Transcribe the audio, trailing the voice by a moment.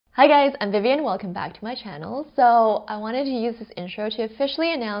Hi guys, I'm Vivienne, welcome back to my channel. So I wanted to use this intro to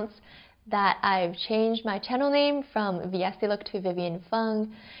officially announce that I've changed my channel name from Vieste Look to Vivienne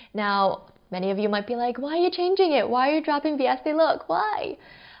Fung. Now, many of you might be like, why are you changing it? Why are you dropping Vieste Look? Why?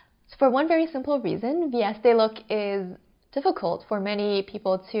 So for one very simple reason, Vieste Look is difficult for many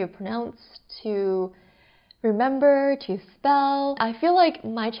people to pronounce, to remember, to spell. I feel like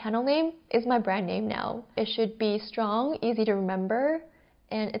my channel name is my brand name now. It should be strong, easy to remember,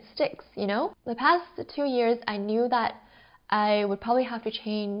 and it sticks, you know? The past 2 years, I knew that I would probably have to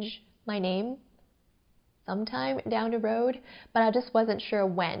change my name sometime down the road, but I just wasn't sure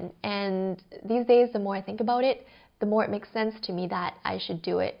when. And these days, the more I think about it, the more it makes sense to me that I should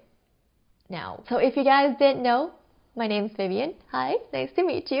do it now. So if you guys didn't know, my name's Vivienne. Hi, nice to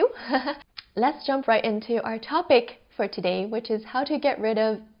meet you. Let's jump right into our topic for today, which is how to get rid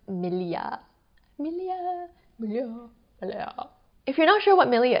of Milia. Milia. If you're not sure what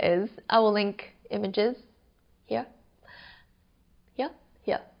Milia is, I will link images here.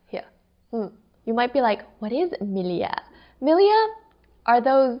 You might be like, what is Milia? Milia are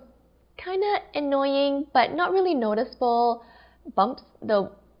those kind of annoying but not really noticeable bumps,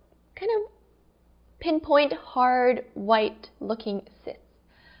 the kind of pinpoint hard white looking cysts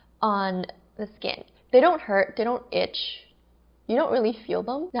on the skin. They don't hurt, they don't itch, you don't really feel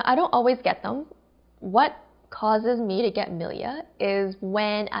them. Now, I don't always get them. What causes me to get Milia is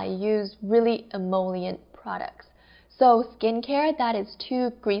when I use really emollient products. So skincare that is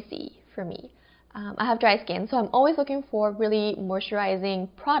too greasy for me. I have dry skin, so I'm always looking for really moisturizing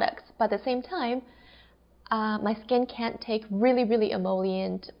products, but at the same time, my skin can't take really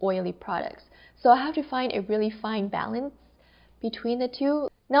emollient, oily products. So I have to find a really fine balance between the two.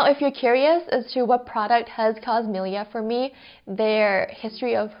 Now, if you're curious as to what product has caused Milia for me, their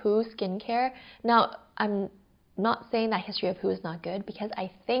History of Who skincare. Now, I'm not saying that History of Who is not good, because I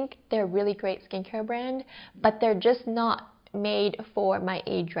think they're a really great skincare brand, but they're just not made for my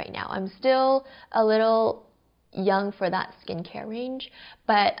age right now. I'm still a little young for that skincare range,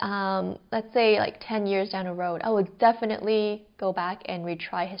 but let's say like 10 years down the road, I would definitely go back and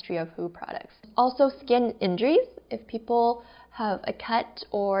retry History of Who products. Also, skin injuries. If people have a cut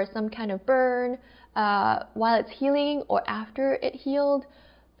or some kind of burn while it's healing or after it healed,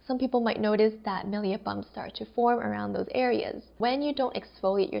 some people might notice that Milia bumps start to form around those areas. When you don't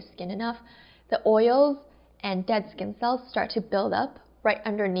exfoliate your skin enough, the oils and dead skin cells start to build up right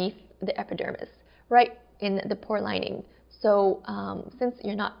underneath the epidermis, right in the pore lining. So since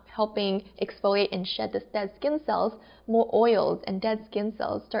you're not helping exfoliate and shed this dead skin cells, more oils and dead skin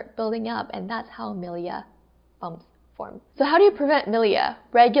cells start building up, and that's how Milia bumps form. So how do you prevent Milia?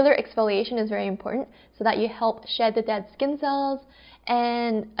 Regular exfoliation is very important so that you help shed the dead skin cells.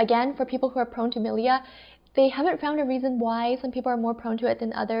 And again, for people who are prone to Milia, they haven't found a reason why some people are more prone to it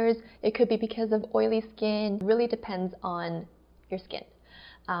than others. It could be because of oily skin. It really depends on your skin,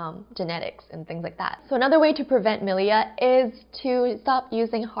 genetics and things like that. So another way to prevent Milia is to stop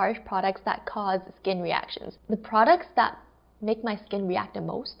using harsh products that cause skin reactions. The products that make my skin react the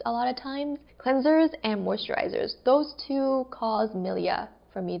most a lot of times, cleansers and moisturizers. Those two cause Milia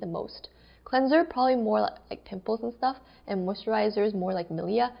for me the most. Cleanser probably more like pimples and stuff, and moisturizers more like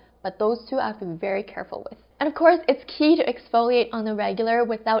Milia, but those two I have to be very careful with. And of course, it's key to exfoliate on the regular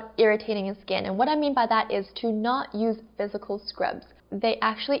without irritating the skin. And what I mean by that is to not use physical scrubs. They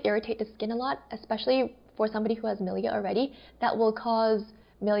actually irritate the skin a lot, especially for somebody who has Milia already. That will cause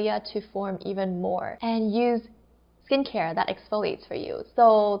Milia to form even more. And use skincare that exfoliates for you.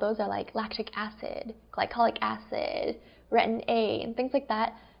 So those are like lactic acid, glycolic acid, retin A, and things like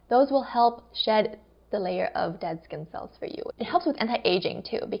that. Those will help shed the layer of dead skin cells for you. It helps with anti-aging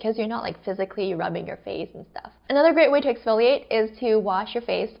too, because you're not like physically rubbing your face and stuff. Another great way to exfoliate is to wash your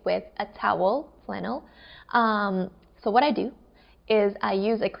face with a towel, flannel. So what I do is I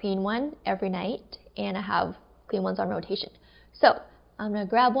use a clean one every night, and I have clean ones on rotation. So I'm gonna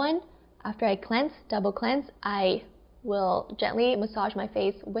grab one. After I cleanse, double cleanse, I will gently massage my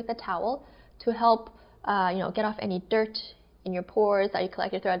face with a towel to help get off any dirt in your pores that you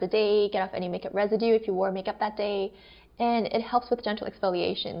collected throughout the day, get off any makeup residue if you wore makeup that day, and it helps with gentle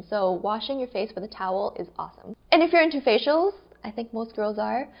exfoliation. So washing your face with a towel is awesome. And if you're into facials, I think most girls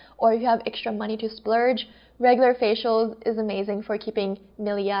are, or if you have extra money to splurge, regular facials is amazing for keeping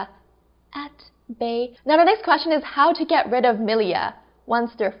Milia at bay. Now the next question is how to get rid of Milia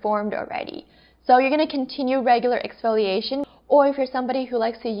once they're formed already. So you're going to continue regular exfoliation, or if you're somebody who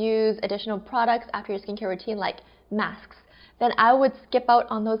likes to use additional products after your skincare routine like masks, then I would skip out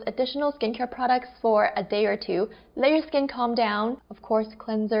on those additional skincare products for a day or two. Let your skin calm down. Of course,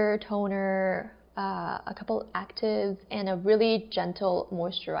 cleanser, toner, a couple actives, and a really gentle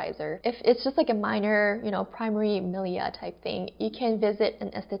moisturizer. If it's just like a minor, primary milia type thing, you can visit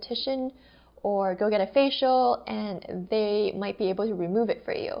an esthetician or go get a facial, and they might be able to remove it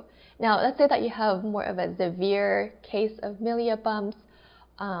for you. Now, let's say that you have more of a severe case of milia bumps,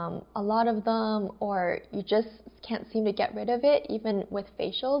 a lot of them, or you just can't seem to get rid of it, even with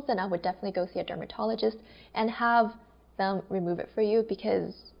facials, then I would definitely go see a dermatologist and have them remove it for you,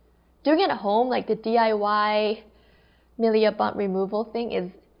 because doing it at home, like the DIY milia bump removal thing, is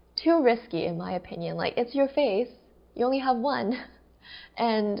too risky in my opinion. Like, it's your face, you only have one,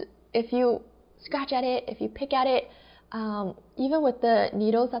 and if you scratch at it, if you pick at it, even with the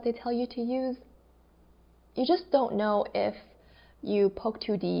needles that they tell you to use, you just don't know if you poke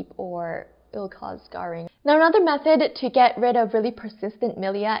too deep or it'll cause scarring. Now, another method to get rid of really persistent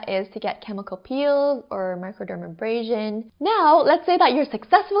milia is to get chemical peels or microdermabrasion. Now, let's say that you're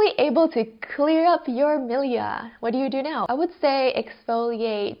successfully able to clear up your milia. What do you do now? I would say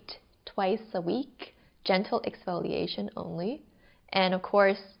exfoliate twice a week, gentle exfoliation only, and of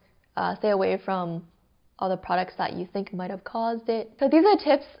course, stay away from all the products that you think might have caused it. So these are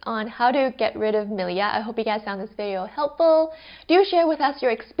tips on how to get rid of milia. I hope you guys found this video helpful. Do share with us your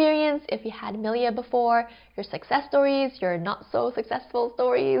experience if you had milia before, your success stories, your not so successful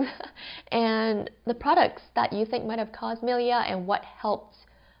stories, and the products that you think might have caused milia and what helped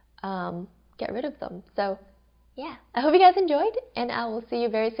get rid of them. So yeah, I hope you guys enjoyed, and I will see you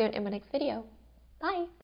very soon in my next video. Bye!